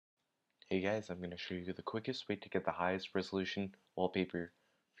Hey guys, I'm going to show you the quickest way to get the highest resolution wallpaper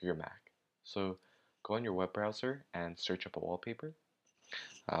for your Mac. So go on your web browser and search up a wallpaper.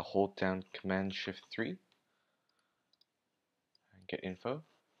 Hold down Command-Shift-3 and get info.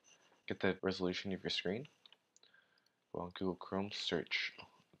 Get the resolution of your screen. Go on Google Chrome, search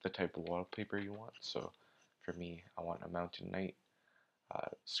the type of wallpaper you want. So for me, I want a mountain night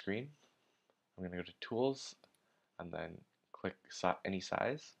screen. I'm going to go to Tools and then click any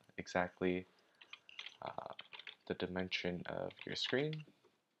size, exactly the dimension of your screen.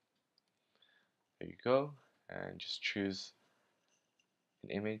 There you go, and just choose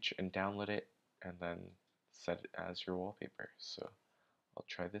an image and download it and then set it as your wallpaper. So I'll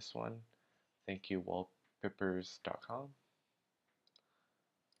try this one. Thank you, wallpapers.com.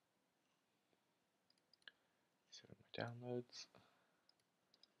 Set my downloads.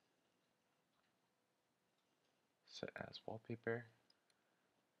 Set as wallpaper.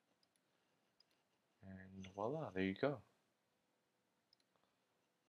 And voila, there you go.